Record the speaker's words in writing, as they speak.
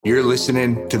You're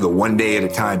listening to the One Day at a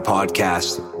Time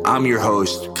podcast. I'm your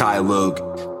host, Kai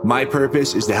Logue. My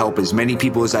purpose is to help as many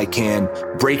people as I can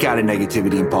break out of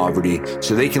negativity and poverty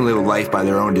so they can live a life by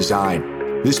their own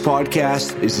design. This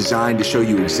podcast is designed to show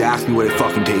you exactly what it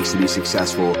fucking takes to be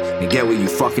successful and get what you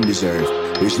fucking deserve.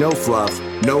 There's no fluff,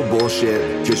 no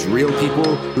bullshit, just real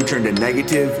people who turn the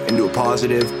negative into a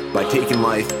positive by taking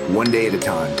life one day at a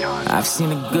time. I've seen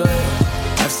the good,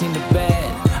 I've seen the bad.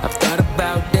 I've thought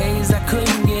about days I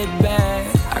couldn't get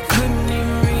back. I couldn't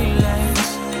even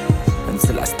relax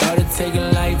until I started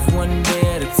taking life one day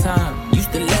at a time.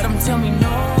 Used to let them tell me no,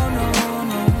 no,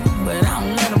 no, but I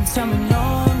don't let them tell me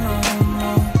no, no,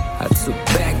 no. I took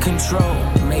back control,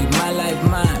 made my life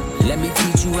mine. Let me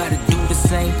teach you how to do the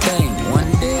same thing,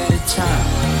 one day at a time.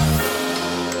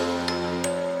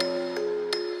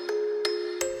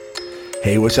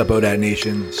 Hey, what's up, ODAT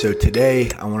Nation? So today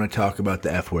I want to talk about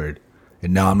the F word.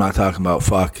 And no, I'm not talking about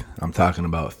fuck. I'm talking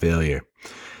about failure.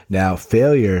 Now,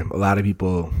 failure, a lot of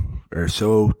people are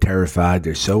so terrified.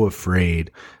 They're so afraid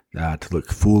to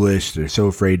look foolish. They're so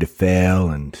afraid to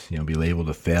fail and, be labeled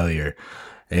a failure.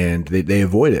 And they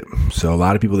avoid it. So a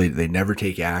lot of people, they never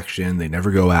take action. They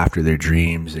never go after their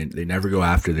dreams. They never go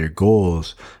after their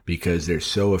goals because they're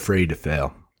so afraid to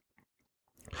fail.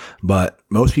 But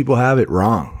most people have it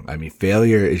wrong. I mean,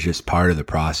 failure is just part of the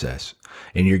process.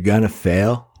 And you're going to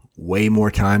fail way more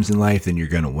times in life than you're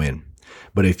going to win.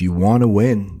 But if you want to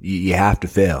win, you have to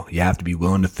fail. You have to be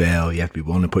willing to fail. You have to be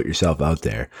willing to put yourself out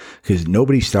there because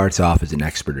nobody starts off as an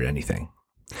expert at anything.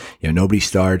 Nobody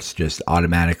starts just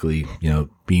automatically,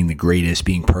 being the greatest,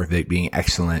 being perfect, being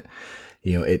excellent.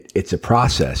 It's a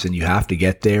process and you have to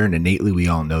get there. And innately, we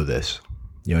all know this.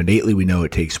 Innately, we know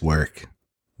it takes work.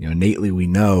 Innately, we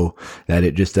know that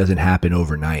it just doesn't happen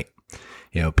overnight.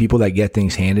 People that get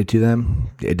things handed to them,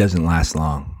 it doesn't last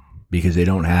long because they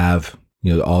don't have,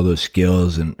 all those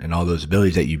skills and all those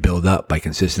abilities that you build up by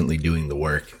consistently doing the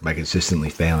work, by consistently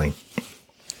failing.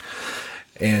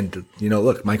 And,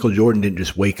 look, Michael Jordan didn't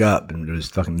just wake up and was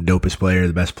fucking the dopest player,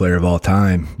 the best player of all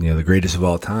time, the greatest of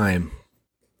all time,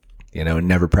 and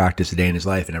never practiced a day in his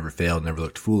life and never failed, never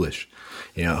looked foolish.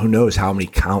 Who knows how many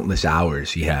countless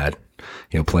hours he had,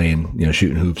 playing,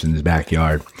 shooting hoops in his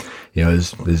backyard.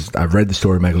 I've read the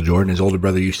story of Michael Jordan. His older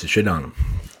brother used to shit on him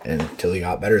until he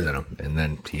got better than him. And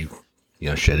then he,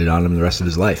 shitted on him the rest of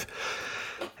his life.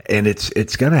 And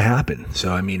it's going to happen.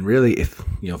 So, I mean, really, if,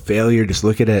 failure, just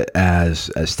look at it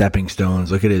as stepping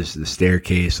stones, look at it as the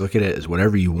staircase, look at it as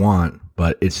whatever you want,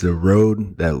 but it's the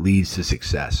road that leads to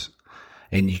success.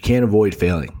 And you can't avoid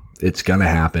failing. It's going to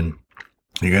happen.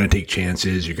 You're going to take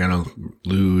chances. You're going to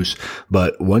lose.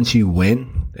 But once you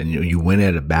win and you win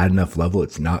at a bad enough level,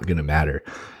 it's not going to matter.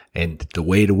 And the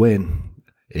way to win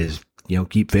is,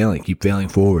 keep failing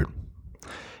forward.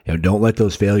 Don't let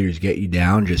those failures get you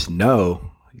down. Just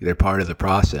know they're part of the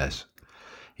process.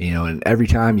 And every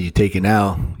time you take an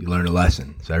L, you learn a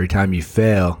lesson. So every time you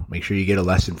fail, make sure you get a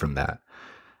lesson from that.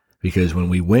 Because when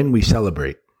we win, we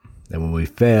celebrate. And when we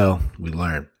fail, we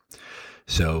learn.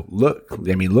 So look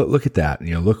at that.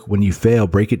 Look, when you fail,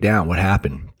 break it down. What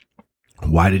happened?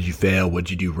 Why did you fail? What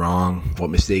did you do wrong? What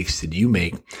mistakes did you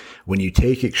make? When you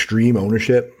take extreme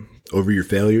ownership over your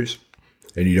failures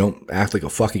and you don't act like a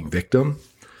fucking victim,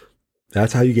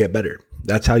 that's how you get better.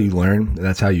 That's how you learn. And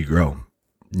that's how you grow.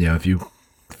 If you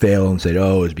fail and say,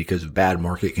 oh, it was because of bad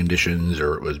market conditions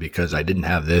or it was because I didn't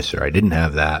have this or I didn't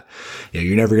have that,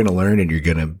 you're never going to learn and you're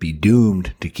going to be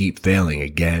doomed to keep failing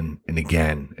again and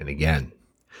again and again.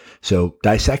 So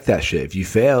dissect that shit. If you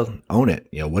failed, own it.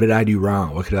 What did I do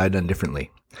wrong? What could I have done differently?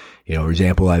 For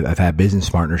example, I've had business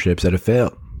partnerships that have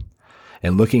failed.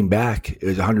 And looking back, it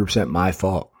was 100% my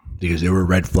fault because there were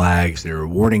red flags, there were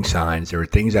warning signs, there were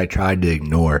things I tried to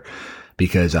ignore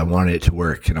because I wanted it to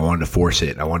work and I wanted to force it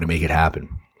and I wanted to make it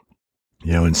happen.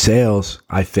 In sales,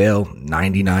 I fail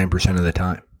 99% of the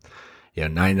time.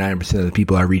 99% of the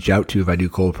people I reach out to, if I do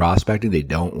cold prospecting, they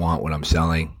don't want what I'm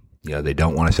selling. They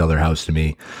don't want to sell their house to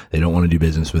me. They don't want to do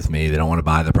business with me. They don't want to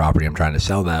buy the property I'm trying to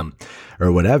sell them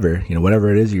or whatever.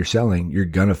 Whatever it is you're selling, you're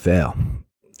going to fail.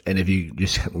 And if you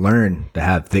just learn to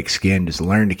have thick skin, just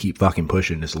learn to keep fucking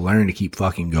pushing, just learn to keep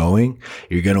fucking going,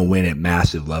 you're going to win at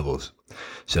massive levels.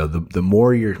 So the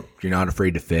more you're not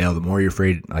afraid to fail, the more you're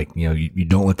afraid, you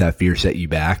don't let that fear set you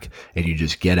back and you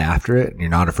just get after it and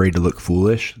you're not afraid to look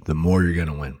foolish, the more you're going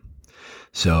to win.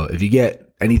 So if you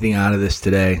get anything out of this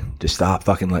today, just stop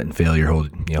fucking letting failure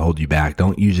hold you back.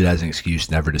 Don't use it as an excuse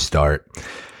never to start.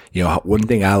 One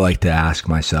thing I like to ask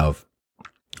myself,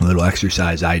 a little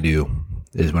exercise I do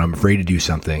is when I'm afraid to do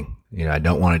something, I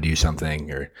don't want to do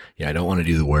something, or, I don't want to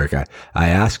do the work. I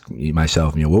ask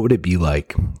myself, what would it be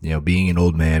like, being an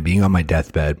old man, being on my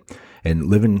deathbed and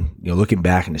living, looking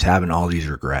back and just having all these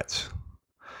regrets.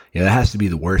 That has to be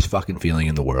the worst fucking feeling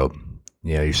in the world.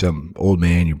 You're some old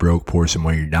man, you broke, poor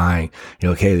somewhere, you're dying.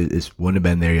 You're like, hey, this wouldn't have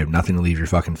been there. You have nothing to leave your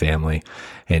fucking family.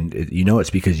 And it's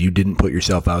because you didn't put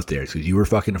yourself out there. It's because you were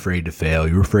fucking afraid to fail.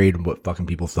 You were afraid of what fucking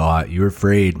people thought. You were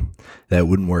afraid that it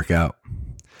wouldn't work out.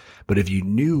 But if you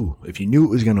knew it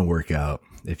was going to work out,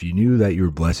 if you knew that you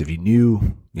were blessed, if you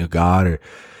knew, God, or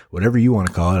whatever you want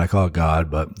to call it, I call it God,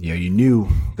 but you knew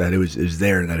that it was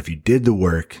there, and that if you did the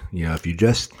work, if you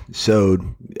just sowed,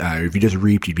 or if you just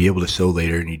reaped, you'd be able to sow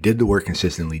later, and you did the work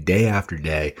consistently day after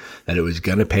day, that it was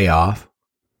going to pay off.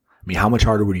 I mean, how much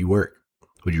harder would you work?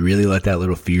 Would you really let that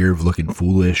little fear of looking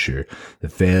foolish, or the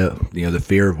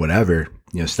fear of whatever,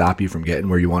 stop you from getting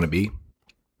where you want to be?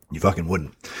 You fucking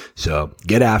wouldn't. So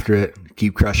get after it.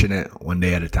 Keep crushing it one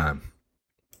day at a time.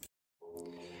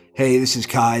 Hey, this is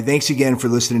Kai. Thanks again for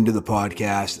listening to the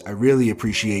podcast. I really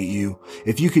appreciate you.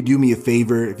 If you could do me a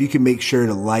favor, if you could make sure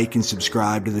to like and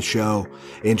subscribe to the show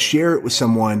and share it with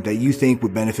someone that you think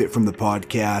would benefit from the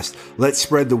podcast. Let's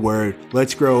spread the word.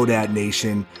 Let's grow that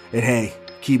nation. And hey,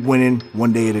 keep winning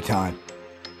one day at a time.